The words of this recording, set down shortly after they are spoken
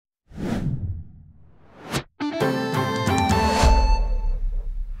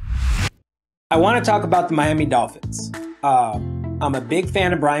I want to talk about the Miami Dolphins. I'm a big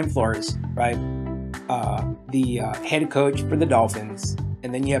fan of Brian Flores, right? The head coach for the Dolphins.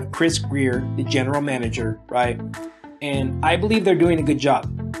 And then you have Chris Greer, the general manager, right? And I believe they're doing a good job,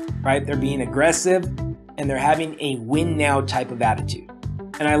 right? They're being aggressive and they're having a win now type of attitude.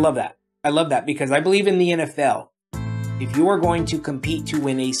 And I love that. I love that because I believe in the NFL. If you are going to compete to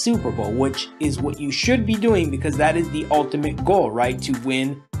win a Super Bowl, which is what you should be doing because that is the ultimate goal, right? To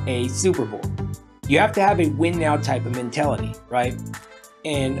win a Super Bowl. You have to have a win now type of mentality, right?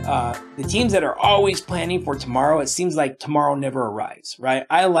 And the teams that are always planning for tomorrow, it seems like tomorrow never arrives, right?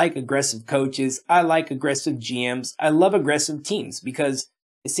 I like aggressive coaches. I like aggressive GMs. I love aggressive teams because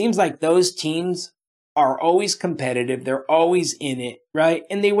it seems like those teams are always competitive. They're always in it, right?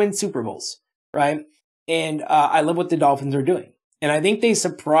 And they win Super Bowls, right? And I love what the Dolphins are doing. And I think they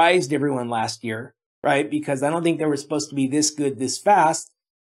surprised everyone last year, right? Because I don't think they were supposed to be this good this fast.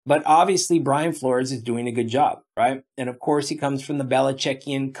 But obviously, Brian Flores is doing a good job, right? And of course, he comes from the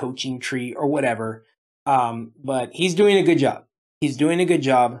Belichickian coaching tree or whatever. But he's doing a good job. He's doing a good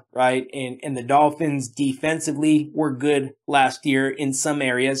job, right? And the Dolphins defensively were good last year in some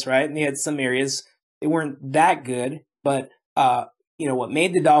areas, right? And they had some areas they weren't that good. But, what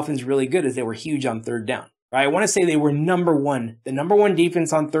made the Dolphins really good is they were huge on third down, right? I want to say they were the number one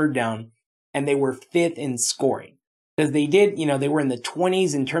defense on third down, and they were fifth in scoring. Because they did, they were in the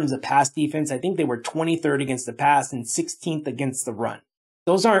 20s in terms of pass defense. I think they were 23rd against the pass and 16th against the run.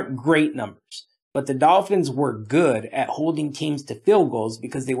 Those aren't great numbers, but the Dolphins were good at holding teams to field goals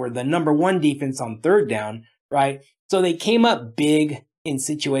because they were the number one defense on third down, right? So they came up big in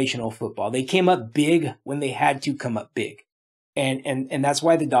situational football. They came up big when they had to come up big. And that's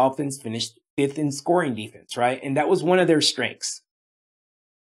why the Dolphins finished fifth in scoring defense, right? And that was one of their strengths.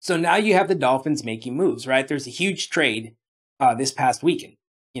 So now you have the Dolphins making moves, right? There's a huge trade this past weekend.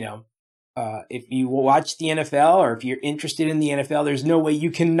 If you watch the NFL or if you're interested in the NFL, there's no way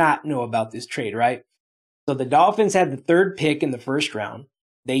you cannot know about this trade, right? So the Dolphins had the third pick in the first round.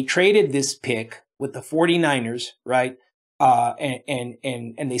 They traded this pick with the 49ers, right?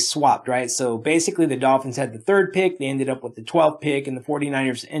 And they swapped, right? So basically the Dolphins had the third pick. They ended up with the 12th pick and the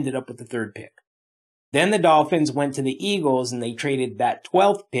 49ers ended up with the third pick. Then the Dolphins went to the Eagles and they traded that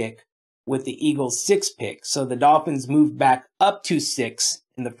 12th pick with the Eagles' 6th pick. So the Dolphins moved back up to 6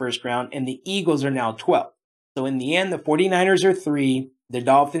 in the first round and the Eagles are now 12. So in the end, the 49ers are 3, the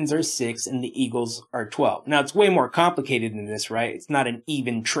Dolphins are 6, and the Eagles are 12. Now it's way more complicated than this, right? It's not an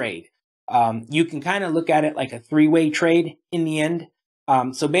even trade. You can kind of look at it like a three-way trade in the end.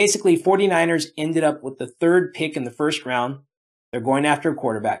 So basically 49ers ended up with the third pick in the first round. They're going after a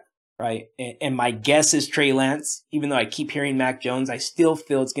quarterback. Right. And my guess is Trey Lance. Even though I keep hearing Mac Jones, I still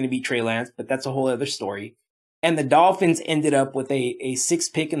feel it's going to be Trey Lance, but that's a whole other story. And the Dolphins ended up with a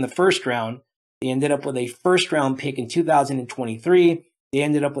sixth pick in the first round. They ended up with a first round pick in 2023. They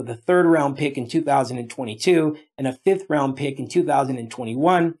ended up with a third round pick in 2022 and a fifth round pick in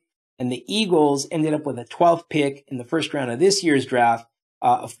 2021. And the Eagles ended up with a 12th pick in the first round of this year's draft,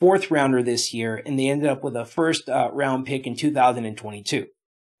 a fourth rounder this year, and they ended up with a first round pick in 2022.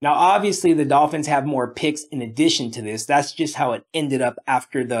 Now, obviously, the Dolphins have more picks in addition to this. That's just how it ended up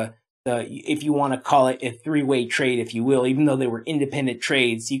after the if you want to call it a three-way trade, if you will, even though they were independent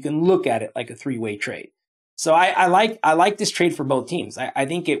trades, you can look at it like a three-way trade. So I like this trade for both teams. I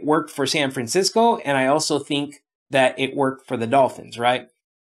think it worked for San Francisco, and I also think that it worked for the Dolphins, right?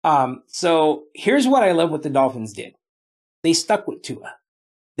 So here's what I love what the Dolphins did. They stuck with Tua.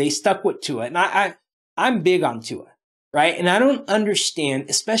 And I'm big on Tua. Right. And I don't understand,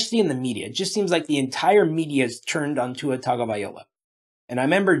 especially in the media. It just seems like the entire media is turned on Tua Tagovailoa. And I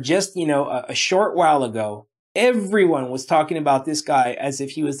remember just, a short while ago, everyone was talking about this guy as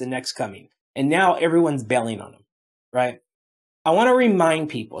if he was the next coming. And now everyone's bailing on him. Right. I want to remind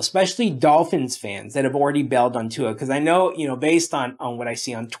people, especially Dolphins fans that have already bailed on Tua, because I know, based on what I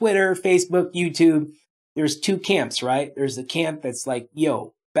see on Twitter, Facebook, YouTube, there's two camps, right? There's the camp that's like,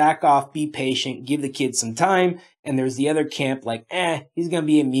 yo, back off, be patient, give the kid some time. And there's the other camp like, he's going to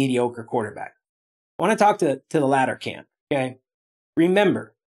be a mediocre quarterback. I want to talk to the latter camp, okay?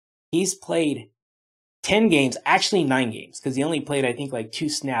 Remember, he's played 10 games, actually 9 games, because he only played, I think, like 2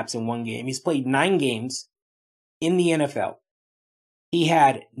 snaps in one game. He's played 9 games in the NFL. He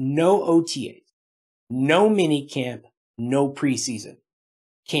had no OTAs, no mini camp, no preseason.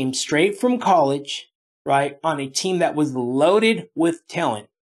 Came straight from college, right, on a team that was loaded with talent.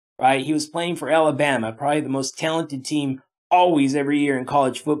 Right, he was playing for Alabama, probably the most talented team always every year in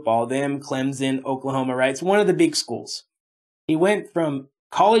college football. Them, Clemson, Oklahoma, right? It's one of the big schools. He went from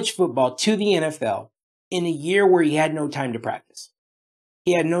college football to the NFL in a year where he had no time to practice.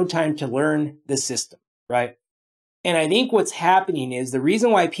 He had no time to learn the system, right? And I think what's happening is the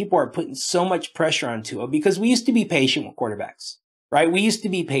reason why people are putting so much pressure on Tua, because we used to be patient with quarterbacks, right? We used to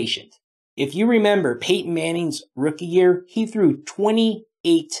be patient. If you remember Peyton Manning's rookie year, he threw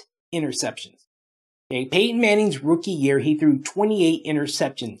 28 interceptions. Okay, Peyton Manning's rookie year, he threw 28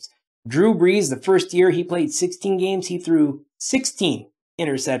 interceptions. Drew Brees, the first year he played 16 games, he threw 16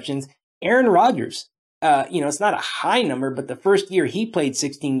 interceptions. Aaron Rodgers, it's not a high number, but the first year he played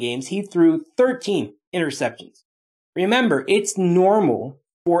 16 games, he threw 13 interceptions. Remember, it's normal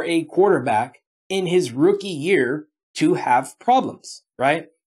for a quarterback in his rookie year to have problems, right?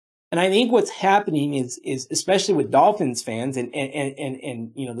 And I think what's happening is especially with Dolphins fans and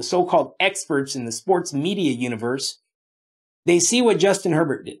the so-called experts in the sports media universe, they see what Justin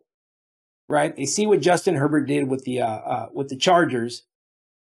Herbert did, right? They see what Justin Herbert did with the Chargers.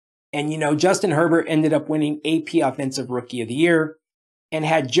 And Justin Herbert ended up winning AP Offensive Rookie of the Year. And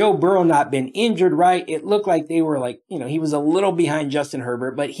had Joe Burrow not been injured, right, it looked like they were he was a little behind Justin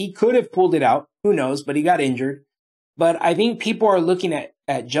Herbert, but he could have pulled it out. Who knows? But he got injured. But I think people are looking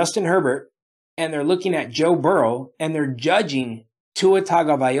at Justin Herbert and they're looking at Joe Burrow and they're judging Tua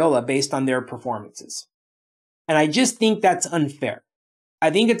Tagovailoa based on their performances. And I just think that's unfair. I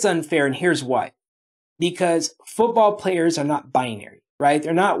think it's unfair, and here's why. Because football players are not binary, right?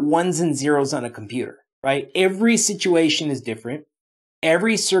 They're not ones and zeros on a computer, right? Every situation is different.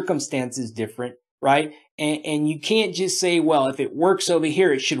 Every circumstance is different, right? And you can't just say, well, if it works over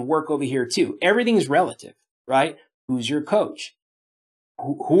here, it should work over here too. Everything's relative, right? Who's your coach?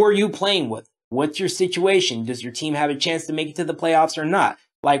 Who are you playing with? What's your situation? Does your team have a chance to make it to the playoffs or not?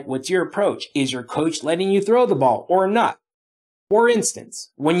 What's your approach? Is your coach letting you throw the ball or not? For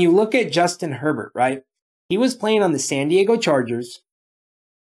instance, when you look at Justin Herbert, right? He was playing on the San Diego Chargers,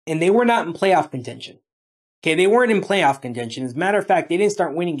 and they were not in playoff contention. Okay, they weren't in playoff contention. As a matter of fact, they didn't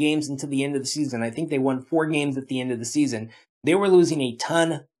start winning games until the end of the season. I think they won 4 games at the end of the season. They were losing a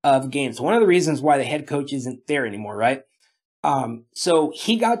ton of games. One of the reasons why the head coach isn't there anymore, right? So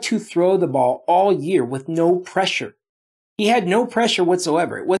he got to throw the ball all year with no pressure. He had no pressure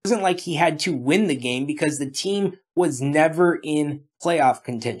whatsoever. It wasn't like he had to win the game because the team was never in playoff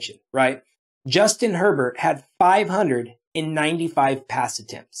contention, right? Justin Herbert had 595 pass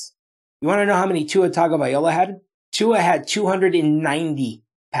attempts. You want to know how many Tua Tagovailoa had? Tua had 290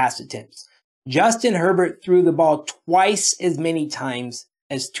 pass attempts. Justin Herbert threw the ball twice as many times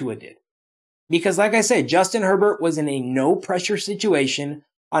as Tua did. Because like I said, Justin Herbert was in a no-pressure situation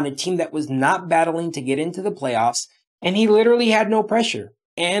on a team that was not battling to get into the playoffs, and he literally had no pressure.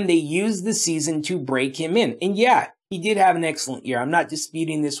 And they used the season to break him in. And yeah, he did have an excellent year. I'm not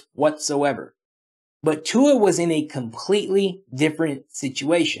disputing this whatsoever. But Tua was in a completely different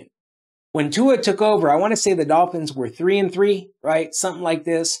situation. When Tua took over, I want to say the Dolphins were 3-3, right? Something like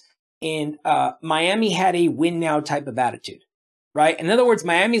this. And Miami had a win now type of attitude, right? In other words,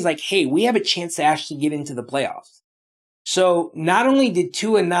 Miami's like, hey, we have a chance to actually get into the playoffs. So not only did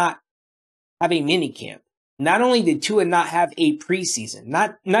Tua not have a mini camp, not only did Tua not have a preseason,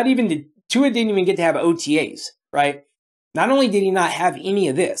 Tua didn't even get to have OTAs, right? Not only did he not have any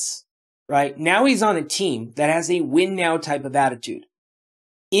of this, right? Now he's on a team that has a win now type of attitude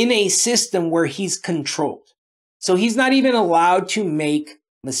in a system where he's controlled. So he's not even allowed to make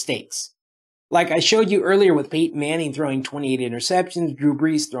mistakes. Like I showed you earlier with Peyton Manning throwing 28 interceptions, Drew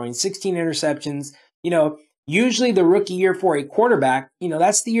Brees throwing 16 interceptions. Usually the rookie year for a quarterback,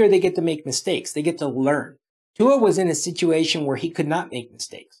 that's the year they get to make mistakes. They get to learn. Tua was in a situation where he could not make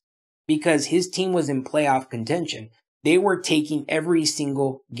mistakes because his team was in playoff contention. They were taking every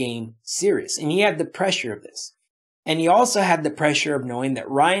single game serious, and he had the pressure of this. And he also had the pressure of knowing that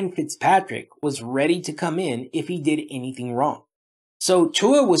Ryan Fitzpatrick was ready to come in if he did anything wrong. So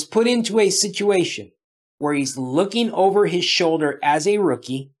Tua was put into a situation where he's looking over his shoulder as a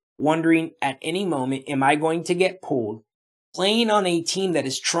rookie, wondering at any moment, am I going to get pulled? Playing on a team that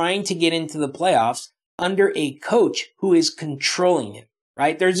is trying to get into the playoffs under a coach who is controlling him,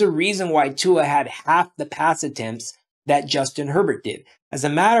 right? There's a reason why Tua had half the pass attempts that Justin Herbert did. As a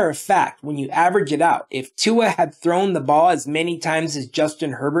matter of fact, when you average it out, if Tua had thrown the ball as many times as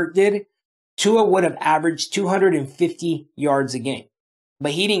Justin Herbert did, Tua would have averaged 250 yards a game.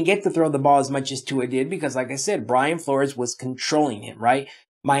 But he didn't get to throw the ball as much as Tua did because, like I said, Brian Flores was controlling him, right?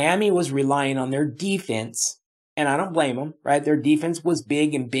 Miami was relying on their defense, and I don't blame them, right? Their defense was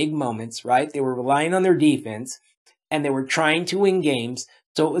big in big moments, right? They were relying on their defense, and they were trying to win games.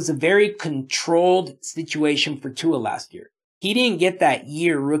 So it was a very controlled situation for Tua last year. He didn't get that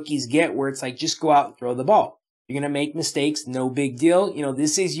year rookies get where it's like, just go out and throw the ball. You're going to make mistakes, no big deal.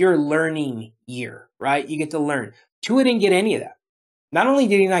 This is your learning year, right? You get to learn. Tua didn't get any of that. Not only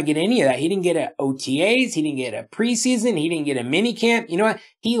did he not get any of that, he didn't get a OTAs, he didn't get a preseason, he didn't get a mini camp. You know what?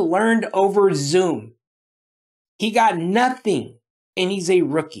 He learned over Zoom. He got nothing, and he's a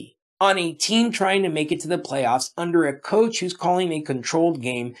rookie on a team trying to make it to the playoffs under a coach who's calling a controlled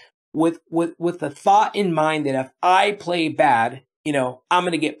game with the thought in mind that if I play bad, I'm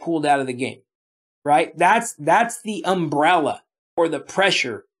going to get pulled out of the game, right? That's the umbrella or the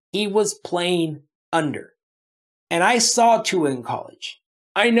pressure he was playing under. And I saw Tua in college.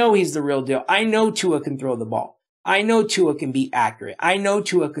 I know he's the real deal. I know Tua can throw the ball. I know Tua can be accurate. I know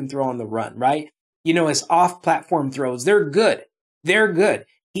Tua can throw on the run, right? His off-platform throws, they're good. They're good.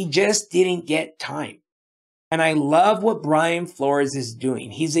 He just didn't get time. And I love what Brian Flores is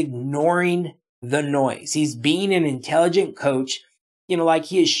doing. He's ignoring the noise. He's being an intelligent coach, like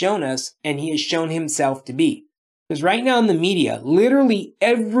he has shown us and he has shown himself to be. Because right now in the media, literally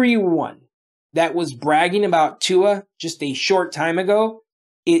everyone that was bragging about Tua just a short time ago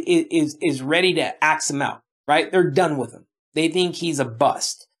is ready to axe him out, right? They're done with him. They think he's a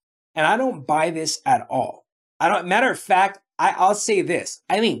bust. And I don't buy this at all. Matter of fact, I'll say this.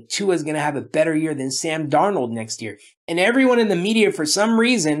 I think Tua is going to have a better year than Sam Darnold next year. And everyone in the media, for some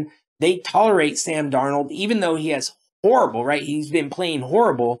reason, they tolerate Sam Darnold, even though he has horrible, right? He's been playing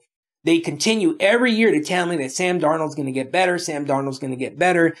horrible. They continue every year to tell me that Sam Darnold's going to get better. Sam Darnold's going to get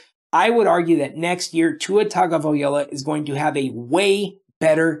better. I would argue that next year, Tua Tagovailoa is going to have a way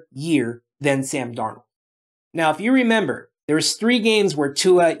better year than Sam Darnold. Now, if you remember, there was 3 games where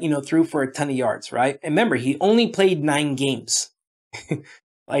Tua, threw for a ton of yards, right? And remember, he only played 9 games.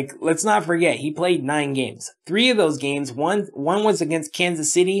 Let's not forget, he played 9 games. 3 of those games, one was against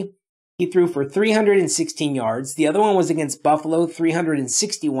Kansas City. He threw for 316 yards. The other one was against Buffalo,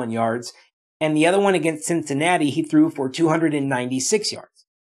 361 yards. And the other one against Cincinnati, he threw for 296 yards.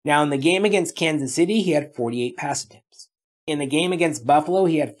 Now, in the game against Kansas City, he had 48 pass attempts. In the game against Buffalo,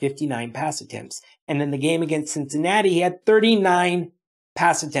 he had 59 pass attempts. And in the game against Cincinnati, he had 39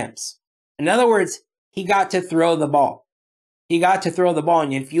 pass attempts. In other words, he got to throw the ball. He got to throw the ball.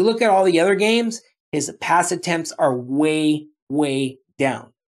 And if you look at all the other games, his pass attempts are way, way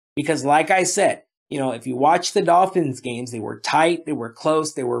down. Because like I said, if you watch the Dolphins games, they were tight, they were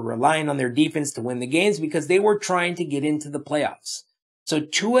close, they were relying on their defense to win the games because they were trying to get into the playoffs. So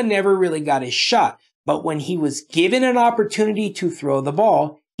Tua never really got his shot. But when he was given an opportunity to throw the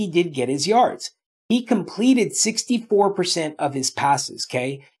ball, he did get his yards. He completed 64% of his passes,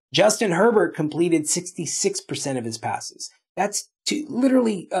 okay? Justin Herbert completed 66% of his passes. That's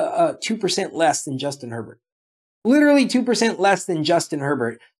literally 2% less than Justin Herbert. Literally 2% less than Justin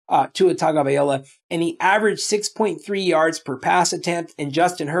Herbert, Tua Tagovailoa. And he averaged 6.3 yards per pass attempt, and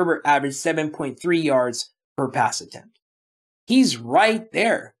Justin Herbert averaged 7.3 yards per pass attempt. He's right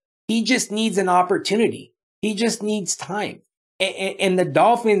there. He just needs an opportunity. He just needs time. And the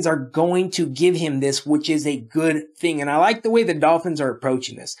Dolphins are going to give him this, which is a good thing. And I like the way the Dolphins are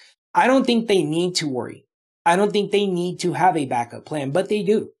approaching this. I don't think they need to worry. I don't think they need to have a backup plan, but they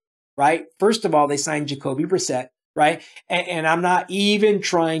do, right? First of all, they signed Jacoby Brissett, right? And I'm not even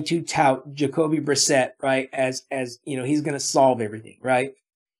trying to tout Jacoby Brissett, right? As he's going to solve everything, right?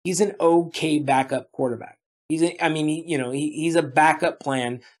 He's an okay backup quarterback. He's a backup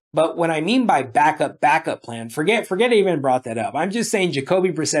plan. But what I mean by backup plan, forget I even brought that up. I'm just saying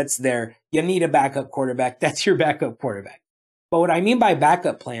Jacoby Brissett's there. You need a backup quarterback. That's your backup quarterback. But what I mean by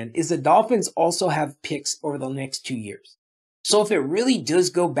backup plan is the Dolphins also have picks over the next 2 years. So if it really does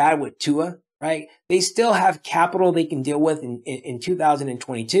go bad with Tua, right, they still have capital they can deal with in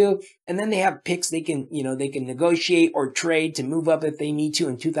 2022. And then they have picks they can negotiate or trade to move up if they need to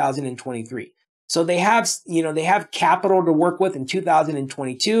in 2023. So they have capital to work with in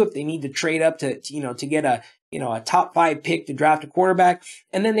 2022 if they need to trade up to get a top 5 pick to draft a quarterback.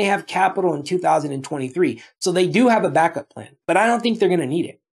 And then they have capital in 2023. So they do have a backup plan, but I don't think they're going to need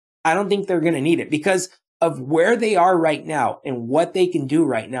it. I don't think they're going to need it because of where they are right now and what they can do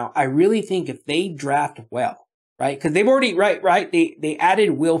right now. I really think if they draft well, right? Because they've already, right? They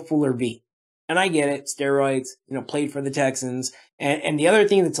added Will Fuller V. And I get it, steroids, played for the Texans. And the other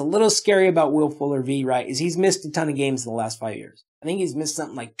thing that's a little scary about Will Fuller V, right, is he's missed a ton of games in the last 5 years. I think he's missed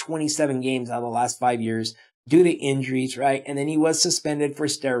something like 27 games out of the last 5 years due to injuries, right? And then he was suspended for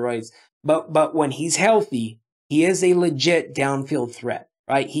steroids. But when he's healthy, he is a legit downfield threat,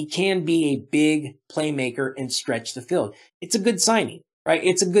 right? He can be a big playmaker and stretch the field. It's a good signing, right?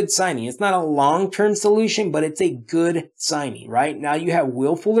 It's a good signing. It's not a long-term solution, but it's a good signing, right? Now you have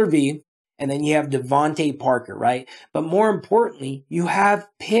Will Fuller V. And then you have Devontae Parker, right? But more importantly, you have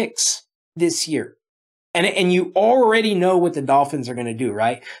picks this year. And you already know what the Dolphins are going to do,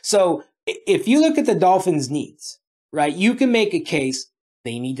 right? So if you look at the Dolphins' needs, right? You can make a case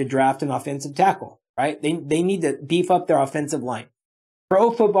they need to draft an offensive tackle, right? They need to beef up their offensive line.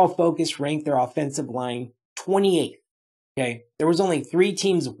 Pro Football Focus ranked their offensive line 28th. Okay. There was only 3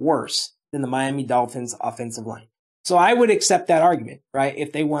 teams worse than the Miami Dolphins offensive line. So I would accept that argument, right?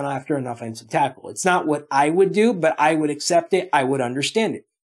 If they went after an offensive tackle. It's not what I would do, but I would accept it. I would understand it.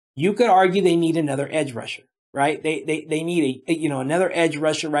 You could argue they need another edge rusher, right? They need another edge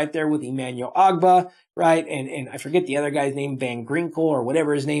rusher right there with Emmanuel Ogbah, right? And I forget the other guy's name, Van Grinkle or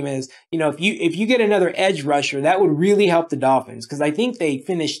whatever his name is. If you get another edge rusher, that would really help the Dolphins, because I think they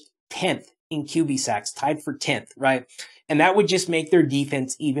finished 10th in QB sacks, tied for 10th, right? And that would just make their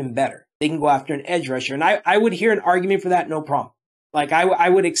defense even better. They can go after an edge rusher. And I would hear an argument for that, no problem. Like I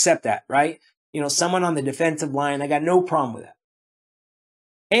would accept that, right? Someone on the defensive line, I got no problem with that.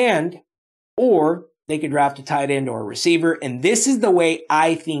 Or they could draft a tight end or a receiver. And this is the way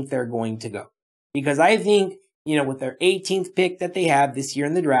I think they're going to go. Because I think, with their 18th pick that they have this year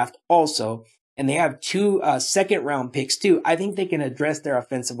in the draft also, and they have 2 second-round picks too, I think they can address their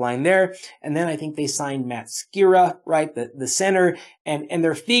offensive line there. And then I think they signed Matt Skira, right, the center, and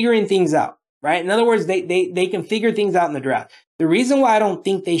they're figuring things out, right? In other words, they can figure things out in the draft. The reason why I don't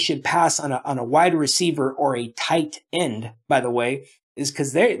think they should pass on a wide receiver or a tight end, by the way, is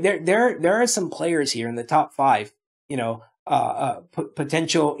because there are some players here in the top 5,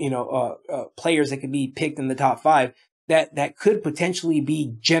 potential, players that could be picked in the top 5 that could potentially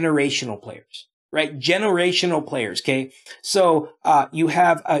be generational players, right? Generational players. Okay. So, you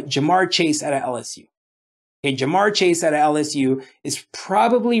have, Jamar Chase out of LSU. Okay. Jamar Chase out of LSU is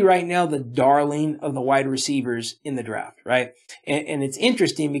probably right now the darling of the wide receivers in the draft, right? And it's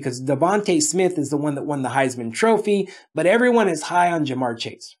interesting because Devontae Smith is the one that won the Heisman Trophy, but everyone is high on Jamar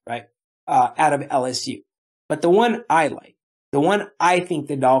Chase, right? Out of LSU. But the one I like, the one I think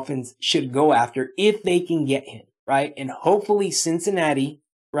the Dolphins should go after if they can get him, right? And hopefully Cincinnati,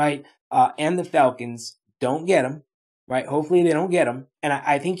 right, and the Falcons don't get him, right? Hopefully they don't get him. And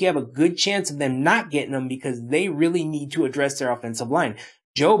I think you have a good chance of them not getting him because they really need to address their offensive line.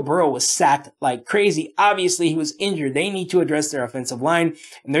 Joe Burrow was sacked like crazy. Obviously, he was injured. They need to address their offensive line.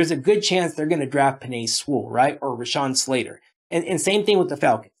 And there's a good chance they're going to draft Penei Sewell, right? Or Rashawn Slater. And same thing with the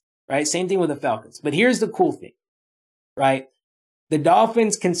Falcons, right? Same thing with the Falcons. But here's the cool thing, right? The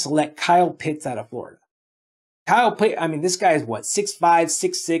Dolphins can select Kyle Pitts out of Florida. Kyle Pitts, this guy is what? 6'5",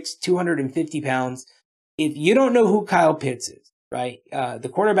 6'6", 250 pounds. If you don't know who Kyle Pitts is, right? The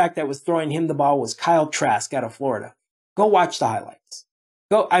quarterback that was throwing him the ball was Kyle Trask out of Florida. Go watch the highlights.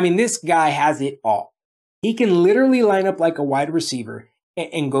 This guy has it all. He can literally line up like a wide receiver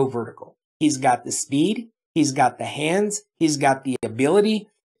and go vertical. He's got the speed. He's got the hands. He's got the ability.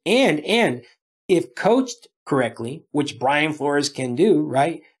 And if coached correctly, which Brian Flores can do,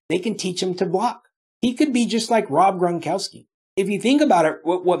 right? They can teach him to block. He could be just like Rob Gronkowski. If you think about it,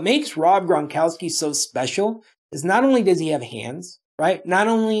 what makes Rob Gronkowski so special is not only does he have hands, right? Not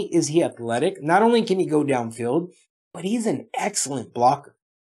only is he athletic, not only can he go downfield, but he's an excellent blocker,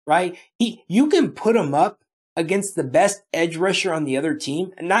 right? You can put him up against the best edge rusher on the other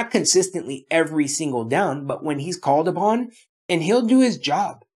team, and not consistently every single down, but when he's called upon, and he'll do his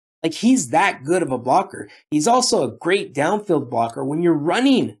job. Like, he's that good of a blocker. He's also a great downfield blocker when you're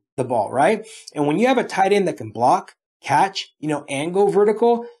running the ball, right? And when you have a tight end that can block, catch, and go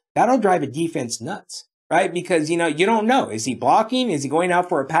vertical, that'll drive a defense nuts, right? Because, you don't know. Is he blocking? Is he going out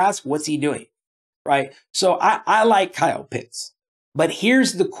for a pass? What's he doing? Right? So I like Kyle Pitts. But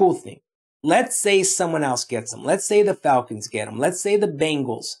here's the cool thing. Let's say someone else gets him. Let's say the Falcons get him. Let's say the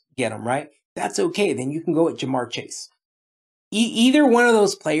Bengals get him, right? That's okay. Then you can go with Jamar Chase. Either one of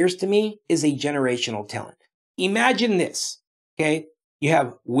those players to me is a generational talent. Imagine this, okay? You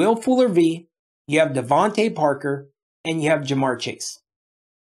have Will Fuller V, you have Devontae Parker, and you have Jamar Chase.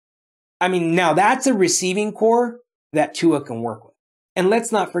 Now that's a receiving core that Tua can work with. And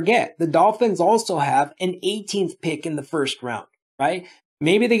let's not forget, the Dolphins also have an 18th pick in the first round, right?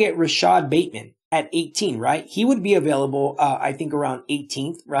 Maybe they get Rashad Bateman at 18, right? He would be available, I think, around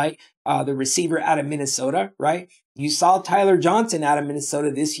 18th, right? The receiver out of Minnesota, right? You saw Tyler Johnson out of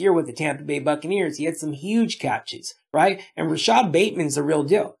Minnesota this year with the Tampa Bay Buccaneers. He had some huge catches, right? And Rashad Bateman's the real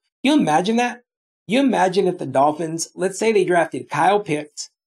deal. You imagine that? You imagine if the Dolphins, let's say they drafted Kyle Pitts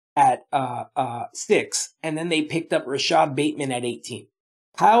at 6, and then they picked up Rashad Bateman at 18.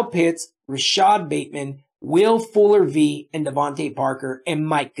 Kyle Pitts, Rashad Bateman, Will Fuller V, and Devontae Parker, and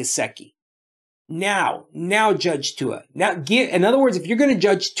Mike Gesicki. Now judge Tua. In other words, if you're going to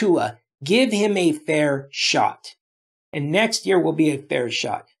judge Tua, give him a fair shot. And next year will be a fair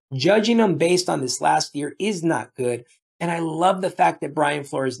shot. Judging him based on this last year is not good. And I love the fact that Brian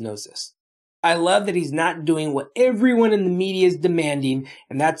Flores knows this. I love that he's not doing what everyone in the media is demanding,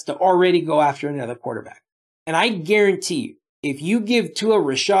 and that's to already go after another quarterback. And I guarantee you, if you give Tua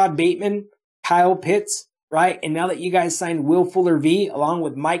Rashad Bateman, Kyle Pitts, right, and now that you guys signed Will Fuller V along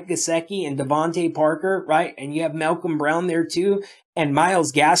with Mike Gesicki and Devontae Parker, right, and you have Malcolm Brown there too, and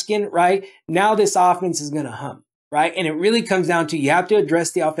Myles Gaskin, right, now this offense is going to hum, right? And it really comes down to you have to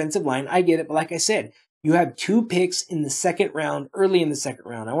address the offensive line. I get it, but like I said, you have 2 picks in the second round, early in the second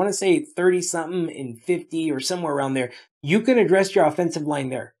round. I want to say 30-something in 50 or somewhere around there. You can address your offensive line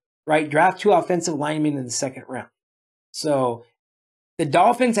there, right? Draft 2 offensive linemen in the second round. So the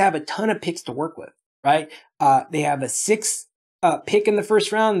Dolphins have a ton of picks to work with, right? They have a 6th pick in the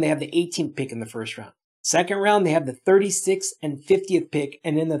first round. They have the 18th pick in the first round. Second round, they have the 36th and 50th pick.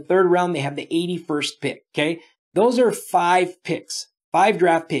 And in the third round, they have the 81st pick, okay? Those are 5 picks, 5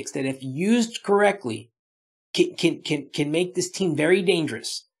 draft picks that if used correctly, can make this team very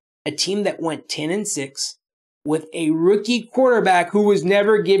dangerous. A team that went 10-6 with a rookie quarterback who was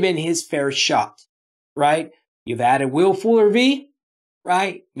never given his fair shot, right? You've added Will Fuller V,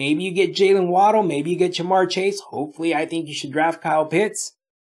 right? Maybe you get Jalen Waddle. Maybe you get Jamar Chase. Hopefully, I think you should draft Kyle Pitts.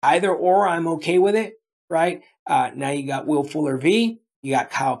 Either or, I'm okay with it, right? Now you got Will Fuller V. You got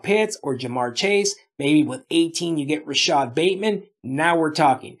Kyle Pitts or Jamar Chase. Maybe with 18, you get Rashad Bateman. Now we're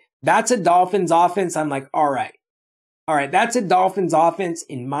talking. That's a Dolphins offense. I'm like, all right. That's a Dolphins offense,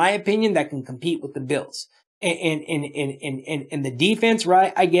 in my opinion, that can compete with the Bills. And the defense,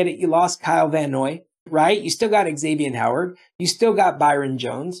 right? I get it. You lost Kyle Van Noy, right? You still got Xavier Howard. You still got Byron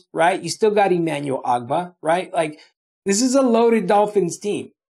Jones, right? You still got Emmanuel Ogbah, right? Like, this is a loaded Dolphins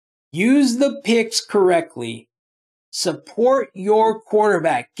team. Use the picks correctly. Support your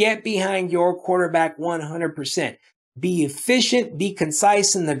quarterback. Get behind your quarterback 100%. Be efficient, be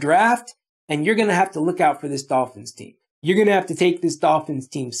concise in the draft, and you're going to have to look out for this Dolphins team. You're going to have to take this Dolphins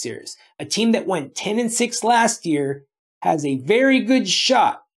team serious. A team that went 10-6 last year has a very good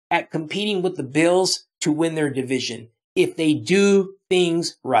shot at competing with the Bills to win their division if they do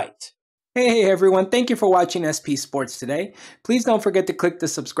things right. Hey everyone, thank you for watching SP Sports today. Please don't forget to click the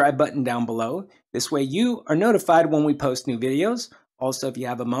subscribe button down below. This way you are notified when we post new videos. Also, if you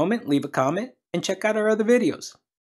have a moment, leave a comment and check out our other videos.